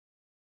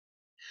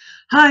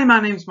Hi, my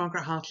name's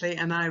Margaret Hartley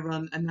and I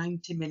run a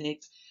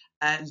 90-minute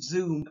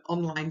Zoom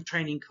online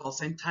training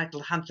course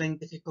entitled Handling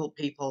Difficult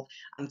People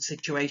and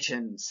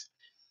Situations.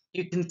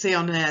 You can see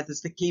on there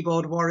there's the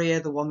keyboard warrior,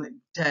 the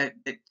one that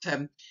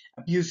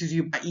abuses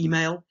you by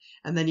email,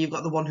 and then you've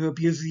got the one who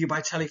abuses you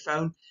by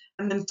telephone,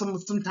 and then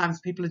sometimes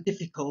people are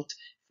difficult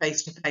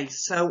face to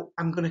face. So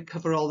I'm going to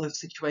cover all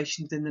those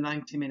situations in the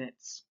 90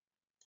 minutes.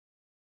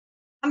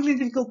 Handling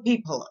difficult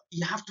people,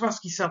 you have to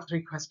ask yourself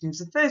 3 questions.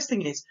 The first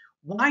thing is,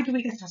 why do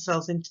we get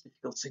ourselves into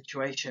difficult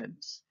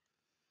situations?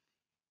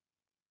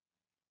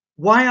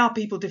 Why are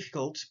people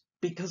difficult?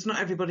 Because not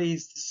everybody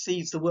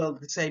sees the world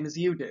the same as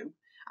you do.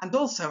 And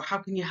also, how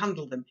can you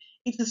handle them?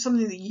 Is there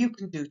something that you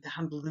can do to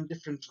handle them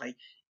differently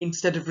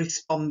instead of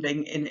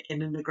responding in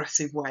an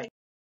aggressive way?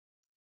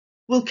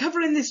 We'll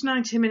cover in this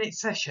 90-minute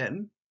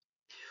session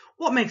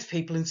what makes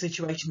people in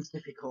situations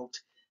difficult.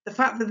 The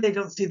fact that they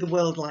don't see the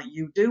world like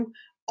you do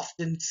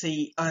often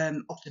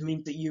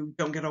means that you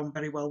don't get on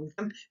very well with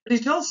them. But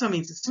it also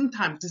means that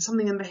sometimes there's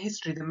something in the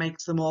history that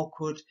makes them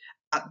awkward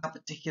at that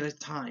particular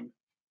time.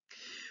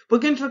 We're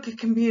going to look at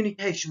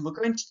communication. We're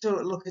going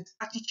to look at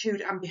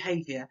attitude and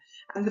behaviour,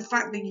 and the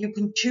fact that you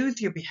can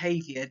choose your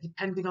behaviour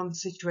depending on the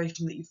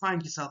situation that you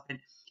find yourself in.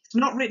 It's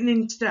not written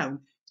in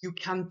stone. You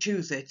can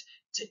choose it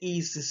to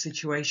ease the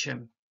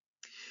situation.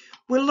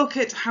 We'll look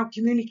at how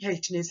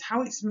communication is,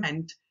 how it's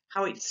meant,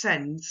 how it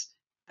sends,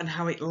 and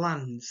how it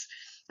lands.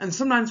 And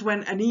sometimes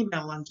when an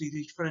email lands with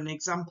you, for an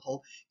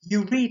example,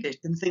 you read it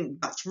and think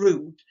that's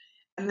rude.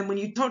 And then when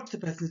you talk to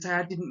the person and say,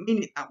 I didn't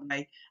mean it that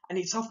way, and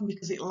it's often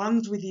because it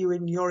lands with you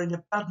and you're in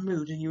a bad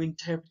mood and you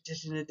interpret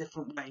it in a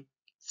different way.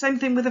 Same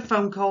thing with a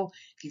phone call.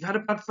 If you've had a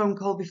bad phone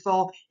call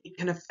before, it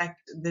can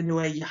affect the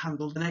way you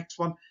handle the next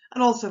one.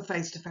 And also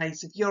face to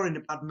face, if you're in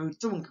a bad mood,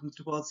 someone comes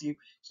towards you,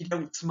 you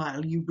don't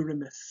smile, you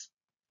grimace.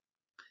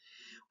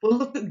 We'll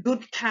look at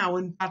good cow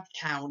and bad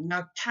cow.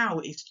 Now, cow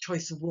is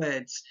choice of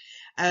words.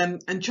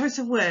 And choice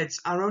of words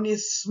are only a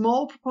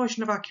small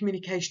proportion of our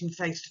communication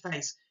face to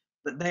face,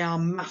 but they are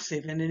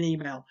massive in an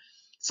email.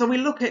 So we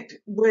look at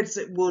words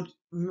that would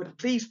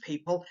please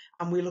people,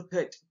 and we look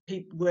at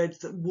words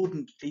that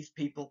wouldn't please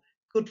people.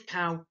 Good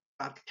cow,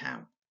 bad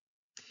cow.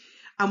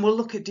 And we'll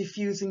look at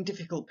diffusing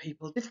difficult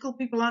people. Difficult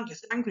people aren't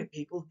just angry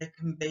people. They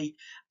can be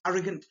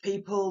arrogant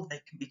people. They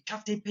can be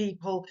chatty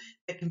people.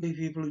 They can be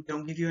people who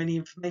don't give you any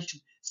information.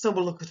 So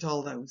we'll look at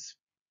all those.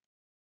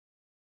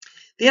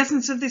 The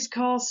essence of this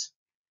course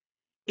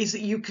is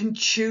that you can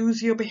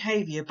choose your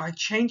behaviour. By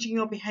changing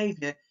your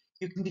behaviour,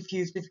 you can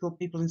diffuse difficult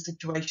people in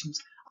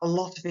situations. A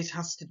lot of it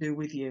has to do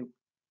with you.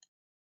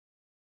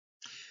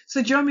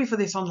 So join me for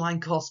this online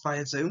course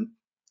via Zoom.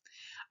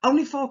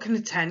 Only 4 can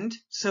attend,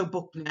 so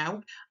book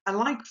now. I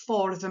like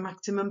 4 as a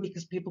maximum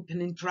because people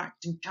can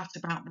interact and chat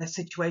about their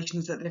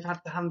situations that they've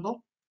had to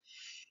handle.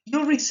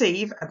 You'll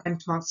receive a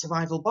benchmark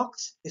survival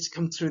box. This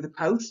comes through the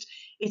post.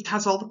 It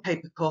has all the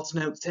paper course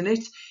notes in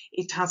it.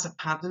 It has a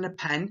pad and a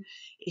pen.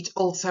 It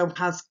also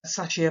has a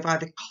sachet of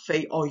either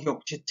coffee or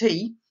Yorkshire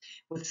tea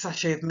with a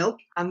sachet of milk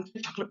and a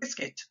chocolate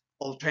biscuit.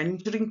 All training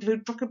should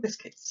include chocolate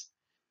biscuits.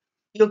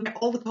 You'll get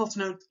all the course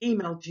notes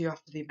emailed to you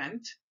after the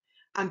event,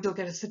 and you'll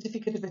get a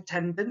certificate of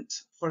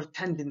attendance for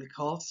attending the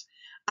course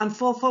and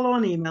 4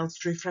 follow-on emails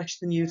to refresh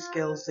the new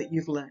skills that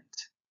you've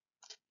learnt.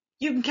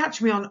 You can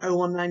catch me on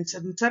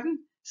 01977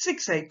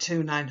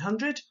 682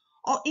 900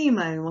 or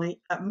email me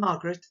at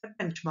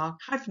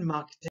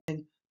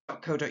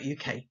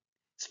margaret@benchmark-marketing.co.uk.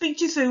 Speak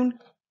to you soon.